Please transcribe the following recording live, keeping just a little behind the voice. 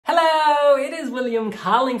William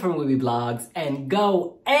calling from Wiwibloggs, and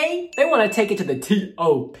go A, they want to take it to the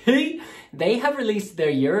T.O.P. They have released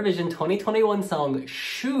their Eurovision 2021 song,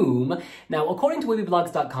 SHUM. Now, according to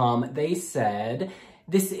Wiwibloggs.com, they said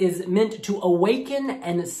this is meant to awaken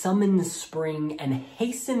and summon spring and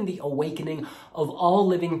hasten the awakening of all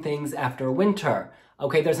living things after winter.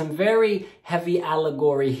 Okay, there's some very heavy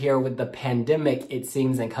allegory here with the pandemic, it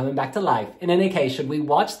seems, and coming back to life. In any case, should we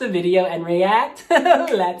watch the video and react?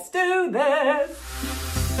 Let's do this!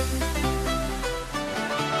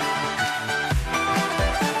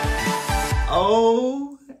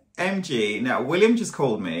 OMG. Now, William just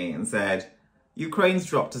called me and said, Ukraine's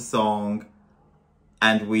dropped a song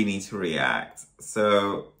and we need to react.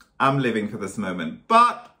 So I'm living for this moment,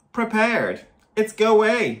 but prepared. It's go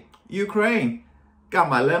away, Ukraine. Got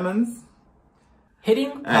my lemons.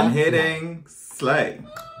 Hitting slay.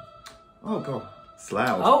 Oh god,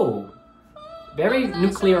 slough. Oh, very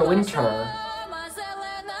nuclear winter.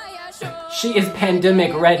 She is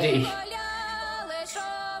pandemic ready.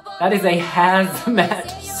 That is a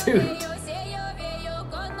hazmat suit.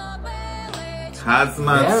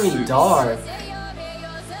 Hazmat very suits. Dark.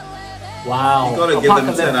 Wow. You gotta give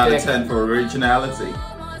them 10 out of 10 for originality.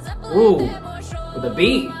 Ooh, with a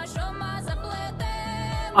beat.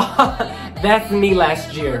 That's me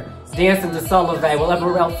last year, dancing to Solove while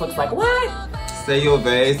everyone else looks like, what? Say your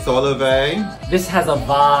vey, Solove. This has a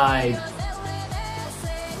vibe.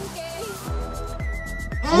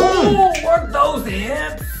 Ooh, work those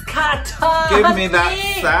hips, Kata. Give me that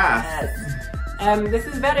sass. This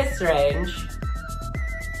is very strange.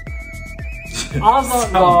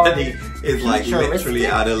 Somebody is like literally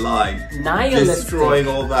out of line. Nihilistic. Destroying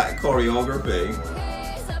all that choreography.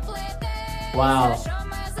 Wow.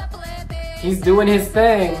 He's doing his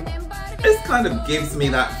thing. This kind of gives me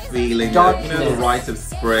that feeling Darkness, that, you know, the rite of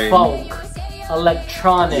spring. Folk,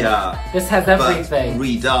 electronic. Yeah. This has everything. But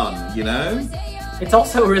redone, you know? It's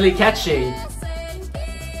also really catchy.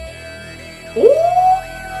 Ooh.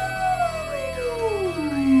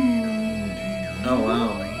 Oh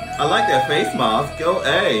wow. I like their face mask. Go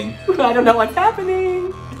A. I don't know what's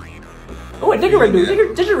happening. Oh, a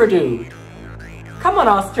didgeridoo, didgeridoo. Come on,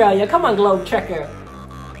 Australia. Come on, Globe Checker.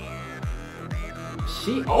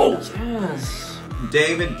 Oh, yes.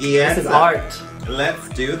 David Guietta. This is art. Let's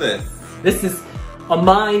do this. This is a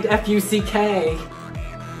mind F-U-C-K.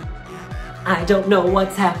 I don't know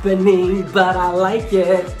what's happening, but I like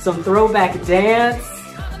it. Some throwback dance.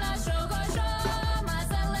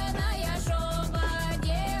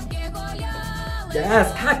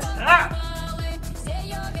 Yes, cut.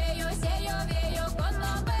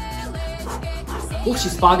 Oh,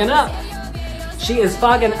 she's fogging up. She is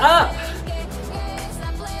fogging up.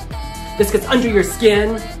 This gets under your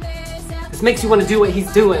skin. This makes you want to do what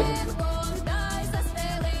he's doing.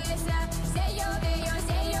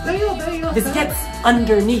 This gets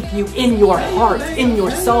underneath you, in your heart, in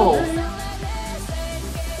your soul.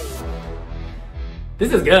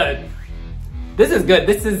 This is good. This is good.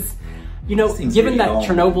 This is, you know, given that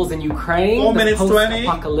Chernobyl's in Ukraine, the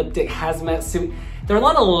post-apocalyptic hazmat suit, there are a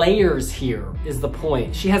lot of layers here, is the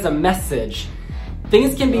point. She has a message.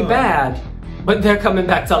 Things can be bad, but they're coming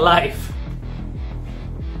back to life.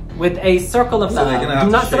 With a circle of love.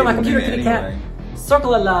 Do not sit on my computer, kitty cat.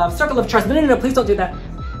 Circle of love, circle of trust. No, please don't do that.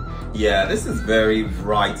 Yeah, this is very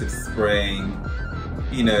rite of spring.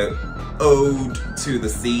 You know, ode to the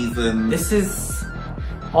season. This is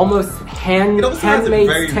almost Handmaid's Tale. It also has a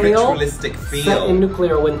very ritualistic feel. Set in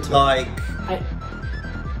nuclear winter. Like,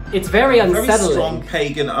 it's very unsettling. Very strong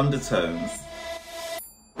pagan undertones.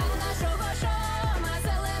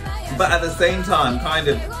 But at the same time, kind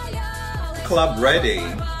of club ready.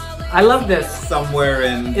 I love this. Somewhere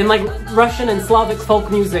in like Russian and Slavic folk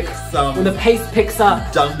music, when the pace picks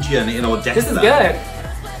up. Dungeon in Odessa. This is good.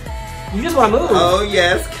 You just want to move. Oh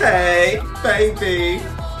yes, Kay, baby.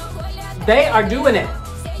 They are doing it.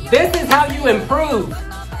 This is how you improve.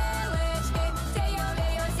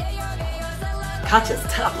 Katya's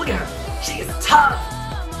tough. Look at her. She is tough.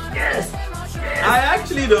 Yes. I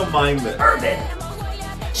actually don't mind this. Urban.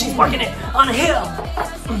 She's working it on a hill.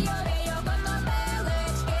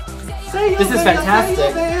 This is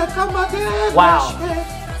fantastic. Wow.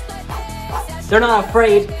 They're not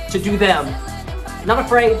afraid to do them. Not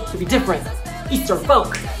afraid to be different. Eastern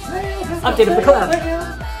folk. Updated the club.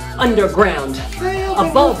 Underground.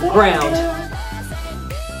 Above ground.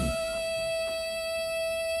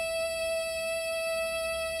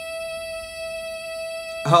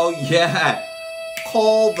 Oh yeah.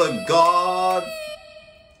 Call the gods.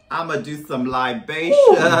 I'ma do some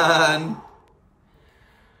libation.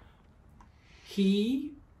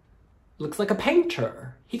 He looks like a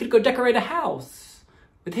painter. He could go decorate a house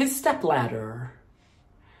with his stepladder.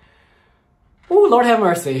 Ooh, Lord have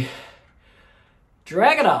mercy.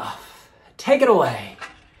 Drag it off. Take it away.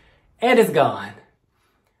 And it's gone.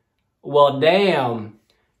 Well, damn.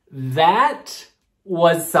 That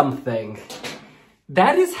was something.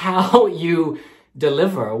 That is how you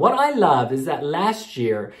deliver. What I love is that last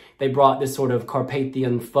year they brought this sort of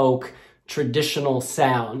Carpathian folk traditional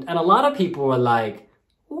sound. And a lot of people were like,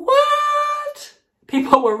 what?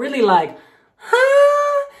 People were really like,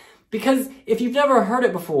 huh? Because if you've never heard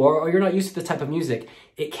it before or you're not used to this type of music,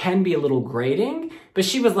 it can be a little grating. But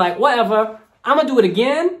she was like, whatever, I'm gonna do it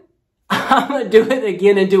again. I'm gonna do it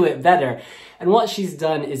again and do it better. And what she's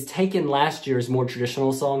done is taken last year's more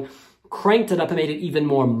traditional song, cranked it up and made it even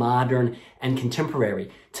more modern and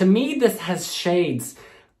contemporary. To me, this has shades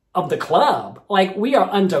of the club. Like, we are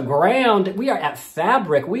underground, we are at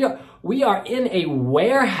Fabric, we are in a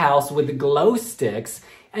warehouse with glow sticks,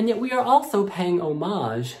 and yet we are also paying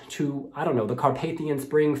homage to, I don't know, the Carpathian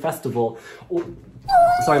Spring Festival.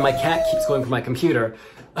 Sorry, my cat keeps going for my computer.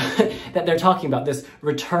 That they're talking about, this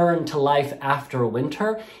return to life after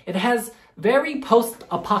winter. It has very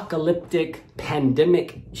post-apocalyptic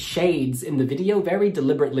pandemic shades in the video, very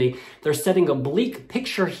deliberately. They're setting a bleak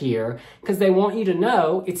picture here because they want you to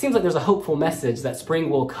know, it seems like there's a hopeful message that spring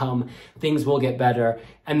will come, things will get better,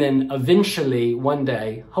 and then eventually, one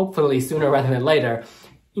day, hopefully sooner rather than later,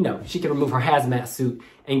 you know, she can remove her hazmat suit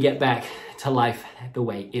and get back to life the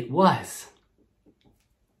way it was.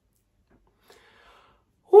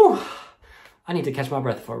 Whew, I need to catch my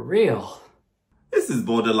breath for real. This is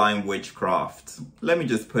borderline witchcraft. Let me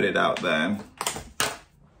just put it out there.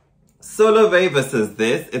 Soloveva says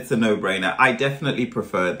this, it's a no-brainer. I definitely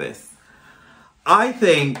prefer this. I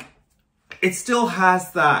think it still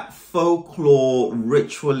has that folklore,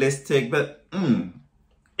 ritualistic, but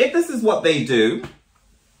if this is what they do,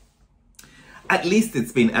 at least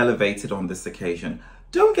it's been elevated on this occasion.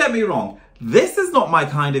 Don't get me wrong, this is not my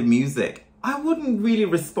kind of music. I wouldn't really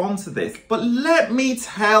respond to this, but let me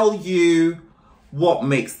tell you what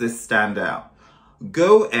makes this stand out.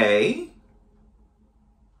 Go A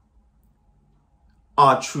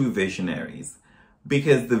are true visionaries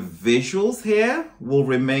because the visuals here will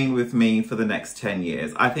remain with me for the next 10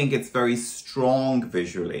 years. I think it's very strong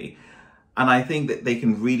visually, and I think that they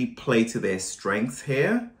can really play to their strengths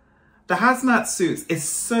here. The hazmat suits is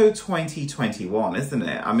so 2021, isn't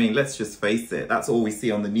it? I mean, let's just face it. That's all we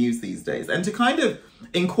see on the news these days. And to kind of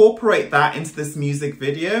incorporate that into this music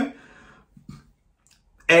video,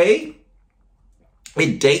 A,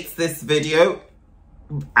 it dates this video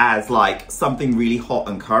as like something really hot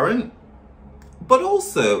and current, but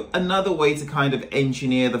also another way to kind of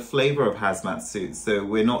engineer the flavor of hazmat suits. So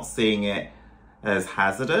we're not seeing it as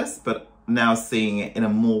hazardous, but now seeing it in a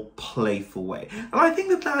more playful way. And I think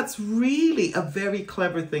that that's really a very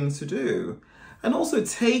clever thing to do. And also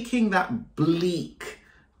taking that bleak,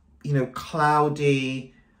 you know,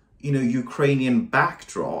 cloudy, you know, Ukrainian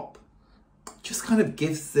backdrop just kind of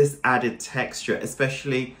gives this added texture,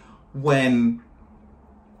 especially when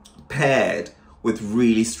paired with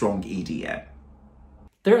really strong EDM.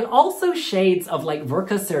 There are also shades of like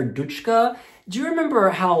Verka Serduchka. Do you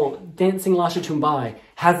remember how Dancing Lasha Tumbai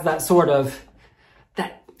has that sort of,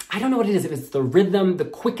 that, I don't know what it is, if it's the rhythm, the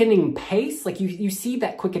quickening pace, like you see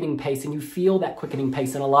that quickening pace and you feel that quickening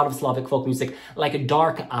pace in a lot of Slavic folk music, like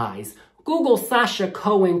Dark Eyes. Google Sasha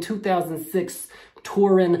Cohen 2006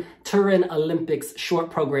 Turin Olympics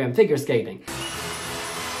short program figure skating.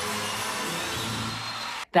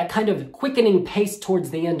 That kind of quickening pace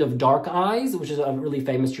towards the end of Dark Eyes, which is a really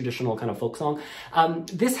famous traditional kind of folk song.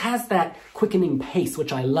 This has that quickening pace,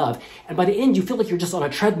 which I love. And by the end, you feel like you're just on a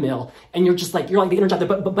treadmill and you're like the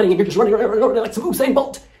energizer bunny and you're just running like some Usain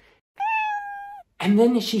Bolt. And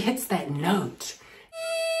then she hits that note.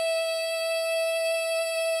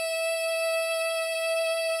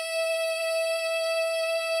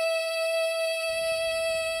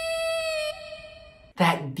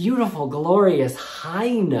 That beautiful, glorious high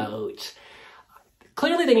note.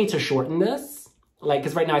 Clearly they need to shorten this, like,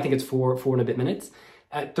 because right now I think it's four and a bit minutes.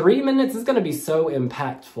 At 3 minutes is going to be so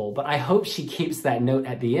impactful, but I hope she keeps that note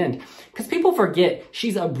at the end, because people forget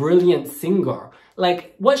she's a brilliant singer.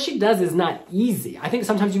 Like, what she does is not easy. I think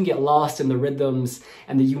sometimes you can get lost in the rhythms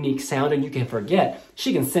and the unique sound and you can forget.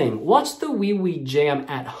 She can sing. Watch the Wee Wee Jam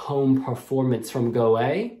at Home performance from Go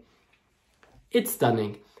A. It's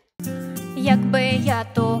stunning. Якби я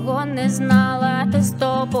того не знала, ти з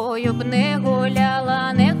тобою б не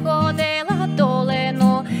гуляла, не ходила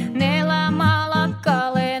долину, не ламала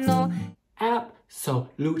калину.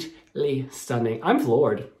 Absolutely stunning. I'm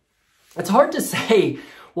floored. It's hard to say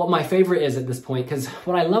what my favorite is at this point, because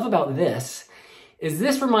what I love about this is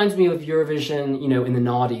this reminds me of Eurovision, you know, in the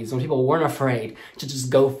noughties, when people weren't afraid to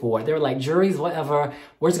just go for it. They were like, juries, whatever,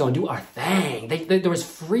 we're just gonna do our thing. There was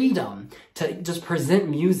freedom to just present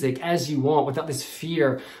music as you want without this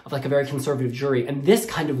fear of like a very conservative jury. And this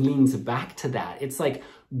kind of leans back to that. It's like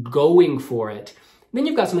going for it. Then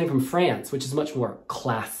you've got something from France, which is much more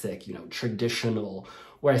classic, you know, traditional.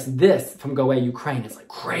 Whereas this from Go Away Ukraine is like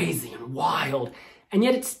crazy and wild. And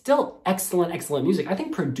yet it's still excellent, excellent music. I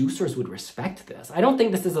think producers would respect this. I don't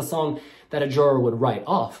think this is a song that a juror would write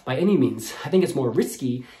off by any means. I think it's more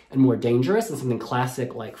risky and more dangerous than something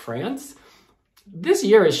classic like France. This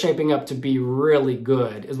year is shaping up to be really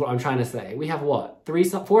good, is what I'm trying to say. We have what,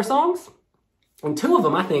 4 songs? And 2 of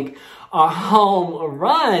them, I think, are home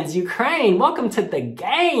runs. Ukraine, welcome to the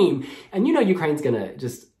game. And you know Ukraine's gonna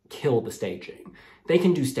just kill the staging. They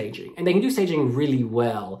can do staging, and they can do staging really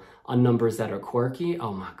well on numbers that are quirky.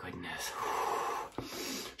 Oh my goodness.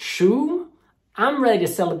 SHUM, I'm ready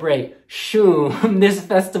to celebrate SHUM, this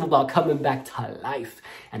festival about coming back to life.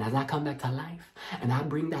 And as I come back to life, and I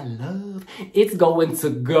bring that love, it's going to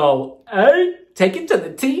go, hey, take it to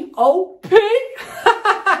the T-O-P.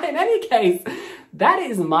 In any case, that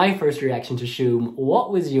is my first reaction to SHUM.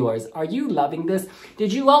 What was yours? Are you loving this?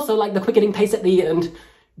 Did you also like the quickening pace at the end?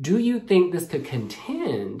 Do you think this could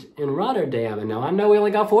contend in Rotterdam? And now I know we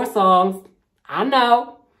only got 4 songs. I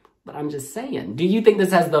know. But I'm just saying. Do you think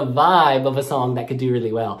this has the vibe of a song that could do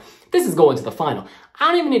really well? This is going to the final. I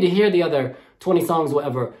don't even need to hear the other 20 songs,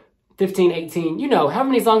 whatever, 15, 18, you know, how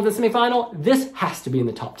many songs in the semifinal? This has to be in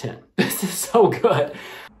the top 10. This is so good.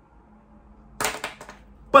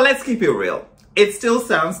 But let's keep it real. It still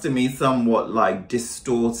sounds to me somewhat like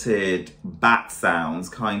distorted bat sounds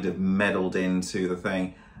kind of meddled into the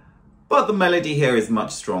thing. But the melody here is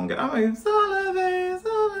much stronger.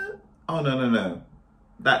 Oh, no.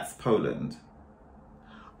 That's Poland.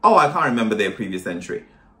 Oh, I can't remember their previous entry.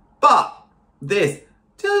 But this.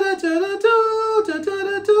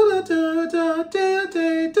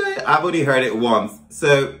 I've already heard it once.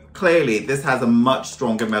 So clearly this has a much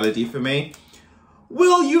stronger melody for me.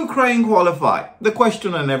 Will Ukraine qualify? The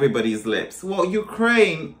question on everybody's lips. Well,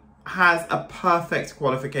 Ukraine has a perfect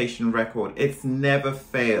qualification record. It's never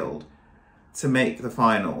failed to make the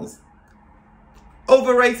finals.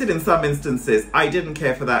 Overrated in some instances. I didn't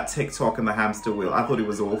care for that TikTok and the hamster wheel. I thought it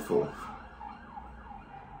was awful.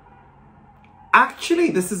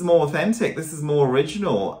 Actually, this is more authentic. This is more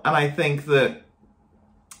original. And I think that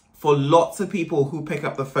for lots of people who pick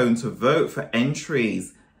up the phone to vote for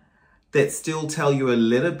entries that still tell you a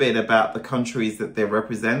little bit about the countries that they're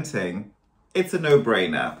representing, it's a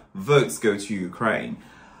no-brainer. Votes go to Ukraine.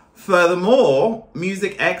 Furthermore,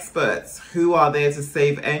 music experts who are there to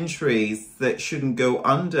save entries that shouldn't go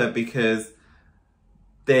under because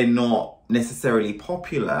they're not necessarily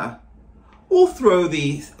popular, will throw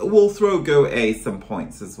Go A some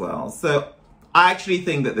points as well. So I actually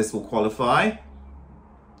think that this will qualify,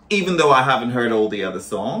 even though I haven't heard all the other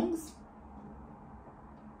songs.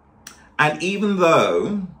 And even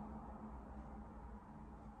though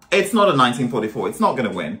it's not a 1944, it's not going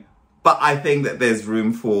to win. But I think that there's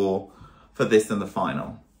room for this in the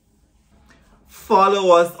final.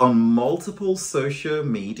 Follow us on multiple social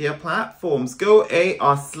media platforms. Go A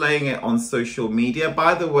are slaying it on social media.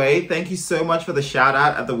 By the way, thank you so much for the shout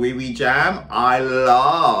out at the Wiwi Jam. I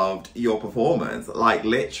loved your performance, like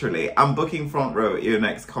literally. I'm booking front row at your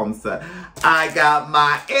next concert. I got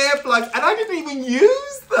my earplugs and I didn't even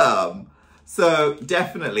use them. So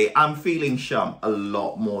definitely, I'm feeling SHUM a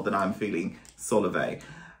lot more than I'm feeling Solveig.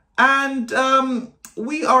 And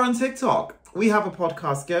we are on TikTok. We have a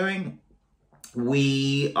podcast going.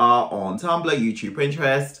 We are on Tumblr, YouTube,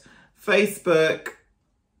 Pinterest, Facebook,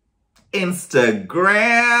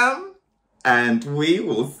 Instagram, and we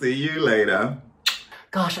will see you later.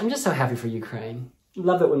 Gosh, I'm just so happy for Ukraine.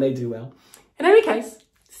 Love it when they do well. In any case,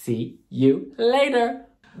 see you later.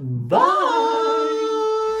 Bye.